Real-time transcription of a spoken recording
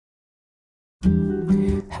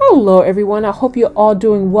Hello everyone, I hope you're all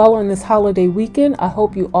doing well on this holiday weekend. I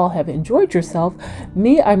hope you all have enjoyed yourself.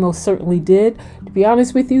 Me, I most certainly did. To be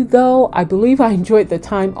honest with you though, I believe I enjoyed the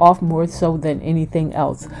time off more so than anything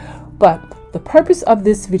else. But the purpose of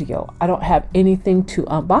this video, I don't have anything to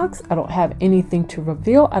unbox, I don't have anything to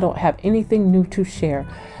reveal, I don't have anything new to share.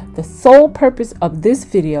 The sole purpose of this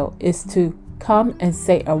video is to come and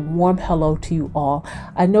say a warm hello to you all.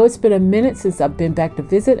 I know it's been a minute since I've been back to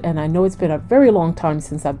visit, and I know it's been a very long time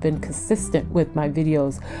since I've been consistent with my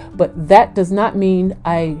videos, but that does not mean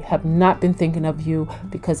I have not been thinking of you,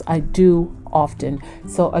 because I do often.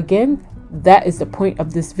 So again, that is the point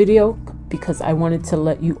of this video, because I wanted to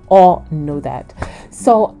let you all know that.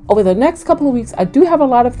 So over the next couple of weeks, I do have a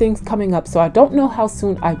lot of things coming up, so I don't know how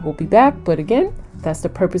soon I will be back, but again, that's the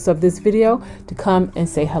purpose of this video, to come and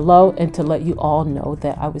say hello and to let you all know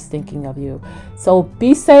that I was thinking of you. So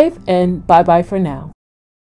be safe and bye-bye for now.